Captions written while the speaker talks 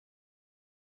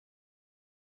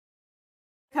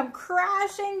Come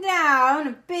crashing down,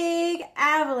 a big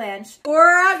avalanche.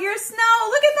 Pour out your snow.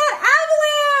 Look at that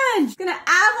avalanche. It's gonna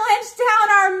avalanche down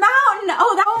our mountain.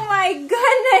 Oh my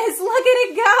goodness, look at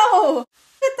it go. Look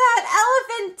at that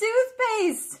elephant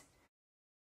toothpaste.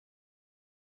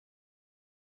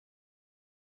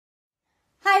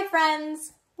 Hi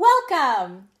friends,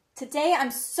 welcome. Today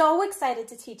I'm so excited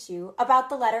to teach you about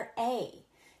the letter A.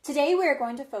 Today we are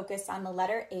going to focus on the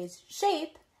letter A's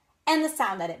shape and the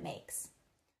sound that it makes.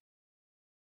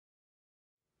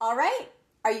 All right,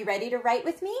 are you ready to write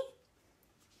with me?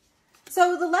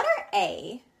 So the letter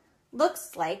A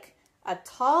looks like a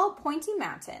tall, pointy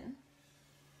mountain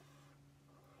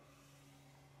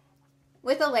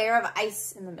with a layer of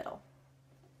ice in the middle.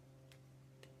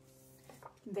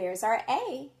 There's our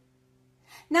A.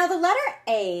 Now the letter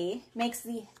A makes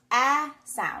the A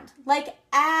sound, like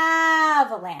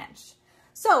avalanche.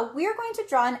 So we're going to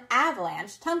draw an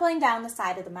avalanche tumbling down the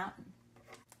side of the mountain.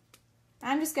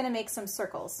 I'm just going to make some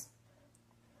circles,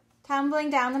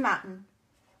 tumbling down the mountain,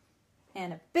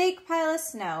 and a big pile of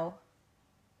snow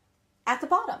at the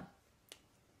bottom.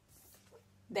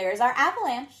 There's our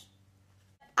avalanche.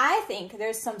 I think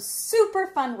there's some super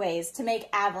fun ways to make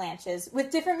avalanches with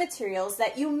different materials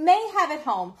that you may have at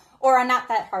home or are not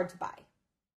that hard to buy.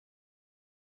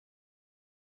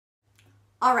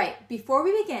 All right, before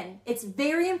we begin, it's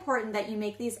very important that you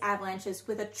make these avalanches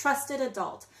with a trusted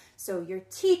adult. So your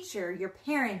teacher, your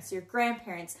parents, your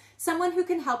grandparents, someone who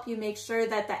can help you make sure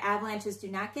that the avalanches do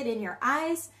not get in your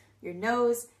eyes, your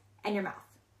nose, and your mouth.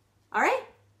 All right,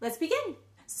 let's begin.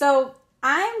 So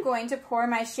I'm going to pour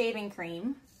my shaving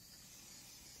cream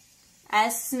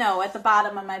as snow at the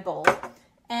bottom of my bowl,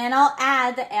 and I'll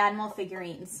add the animal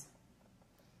figurines.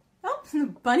 Oh, the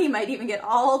bunny might even get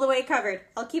all the way covered.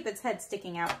 I'll keep its head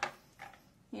sticking out.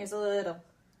 Here's a little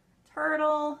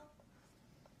turtle.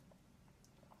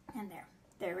 And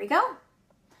there we go.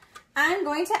 I'm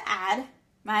going to add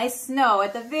my snow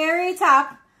at the very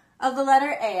top of the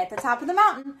letter A, at the top of the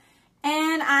mountain.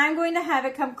 And I'm going to have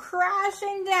it come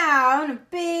crashing down, a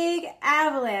big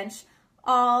avalanche,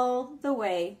 all the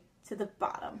way to the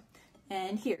bottom.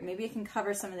 And here, maybe I can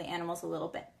cover some of the animals a little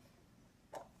bit.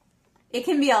 It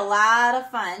can be a lot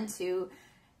of fun to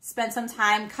spend some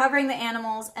time covering the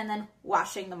animals and then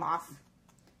washing them off.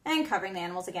 And covering the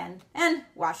animals again and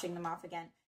washing them off again.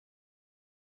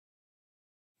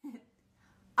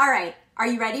 All right, are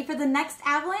you ready for the next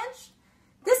avalanche?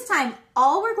 This time,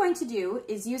 all we're going to do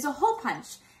is use a hole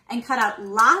punch and cut out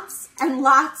lots and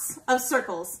lots of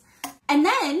circles. And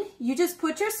then you just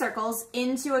put your circles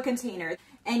into a container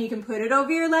and you can put it over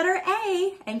your letter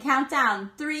A and count down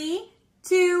 3,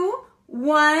 2,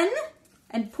 1,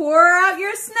 and pour out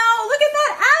your snow. Look at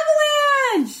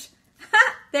that avalanche.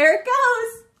 There it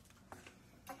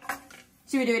goes.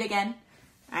 Should we do it again?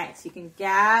 All right, so you can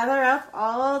gather up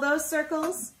all those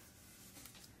circles,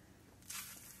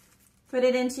 put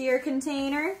it into your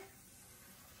container.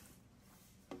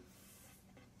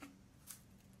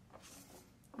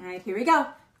 All right, here we go.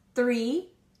 3,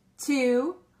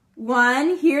 2,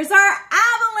 1. Here's our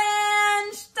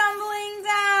avalanche tumbling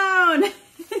down.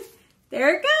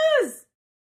 There it goes.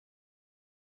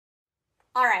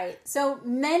 All right, so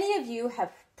many of you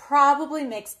have probably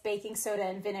mixed baking soda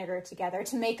and vinegar together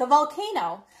to make a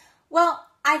volcano. Well,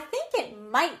 I think it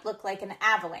might look like an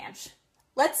avalanche.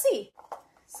 Let's see.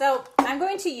 So I'm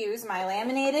going to use my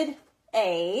laminated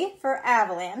A for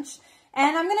avalanche,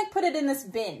 and I'm going to put it in this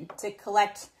bin to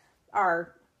collect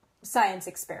our science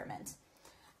experiment.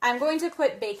 I'm going to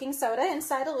put baking soda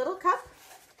inside a little cup.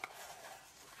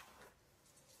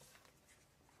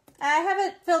 I have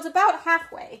it filled about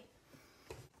halfway.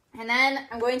 And then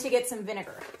I'm going to get some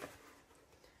vinegar.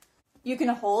 You can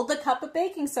hold the cup of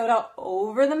baking soda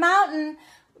over the mountain.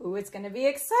 Ooh, it's going to be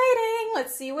exciting.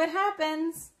 Let's see what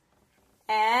happens.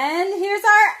 And here's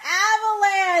our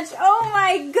avalanche. Oh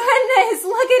my goodness,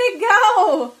 look at it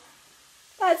go.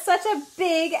 That's such a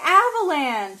big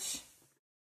avalanche.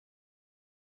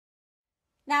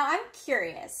 Now I'm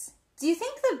curious, do you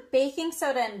think the baking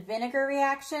soda and vinegar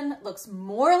reaction looks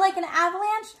more like an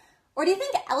avalanche? Or do you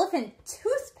think elephant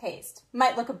toothpaste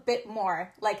might look a bit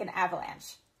more like an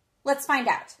avalanche? Let's find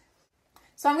out.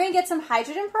 So I'm going to get some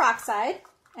hydrogen peroxide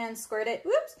and squirt it,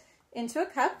 into a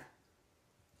cup.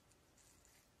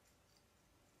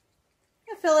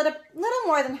 I'll fill it a little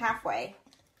more than halfway.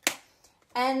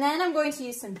 And then I'm going to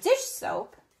use some dish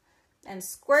soap and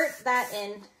squirt that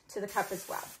into the cup as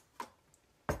well.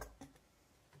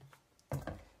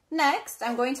 Next,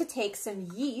 I'm going to take some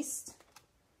yeast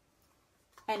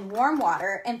and warm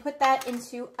water and put that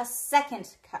into a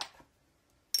second cup.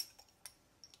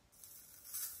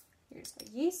 Here's the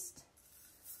yeast.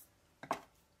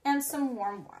 and some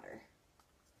warm water.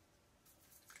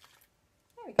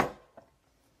 There we go.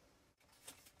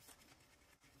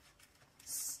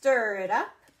 Stir it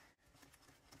up.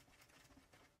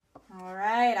 All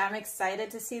right, I'm excited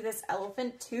to see this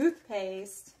elephant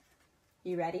toothpaste.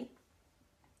 You ready?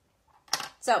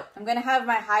 So I'm going to have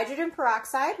my hydrogen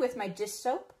peroxide with my dish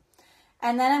soap,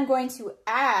 and then I'm going to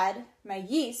add my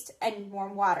yeast and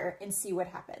warm water and see what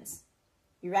happens.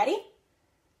 You ready?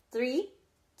 3,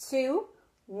 2,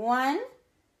 1.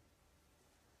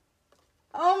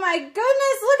 Oh my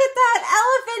goodness, look at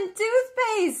that elephant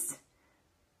toothpaste.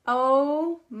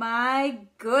 Oh my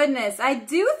goodness. I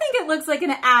do think it looks like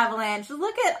an avalanche.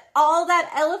 Look at all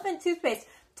that elephant toothpaste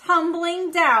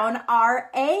tumbling down our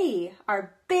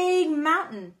big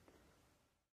mountain.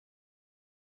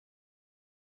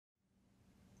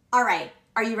 All right,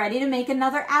 are you ready to make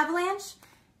another avalanche?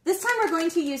 This time we're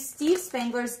going to use Steve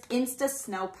Spangler's Insta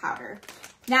Snow Powder.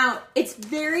 Now, it's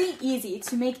very easy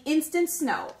to make instant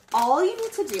snow. All you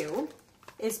need to do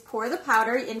is pour the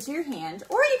powder into your hand,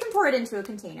 or you can pour it into a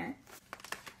container.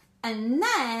 And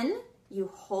then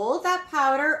you hold that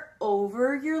powder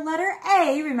over your letter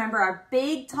A, remember our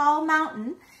big tall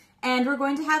mountain, and we're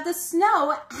going to have the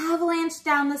snow avalanche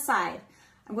down the side.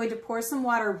 I'm going to pour some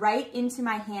water right into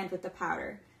my hand with the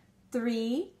powder.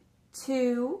 3,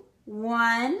 2,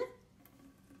 1.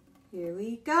 Here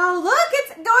we go. Look,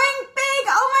 it's going big.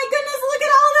 Oh my goodness, look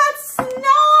at all that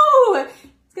snow.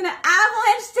 It's gonna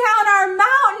avalanche down our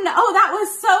mountain. Oh, that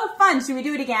was so fun. Should we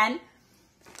do it again?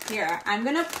 Here, I'm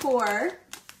gonna pour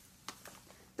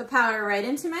the powder right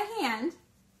into my hand.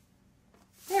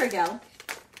 There we go.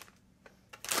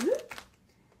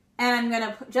 And I'm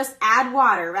gonna just add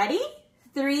water. Ready?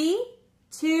 3,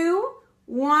 2,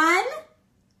 1.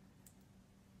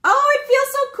 Oh, it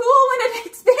feels so cool when it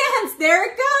expands. There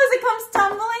it goes. It comes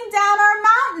tumbling down our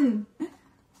mountain.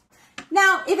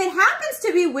 Now, if it happens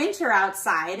to be winter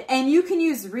outside and you can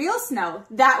use real snow,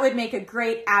 that would make a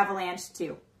great avalanche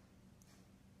too.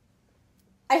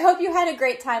 I hope you had a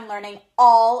great time learning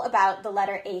all about the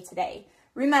letter A today.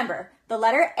 Remember, the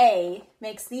letter A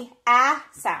makes the A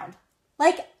sound,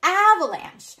 like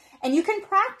avalanche. And you can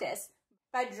practice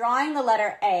by drawing the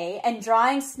letter A and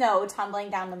drawing snow tumbling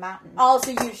down the mountain.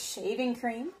 Also use shaving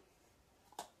cream.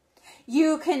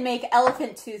 You can make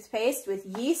elephant toothpaste with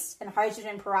yeast and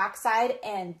hydrogen peroxide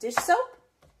and dish soap.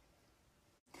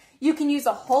 You can use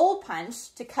a hole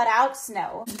punch to cut out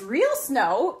snow, real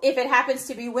snow if it happens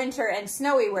to be winter and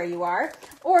snowy where you are,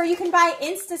 or you can buy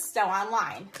Insta Snow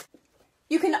online.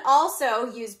 You can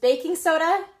also use baking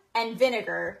soda and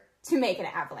vinegar to make an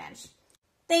avalanche.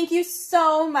 Thank you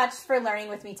so much for learning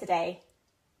with me today.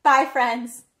 Bye,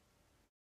 friends.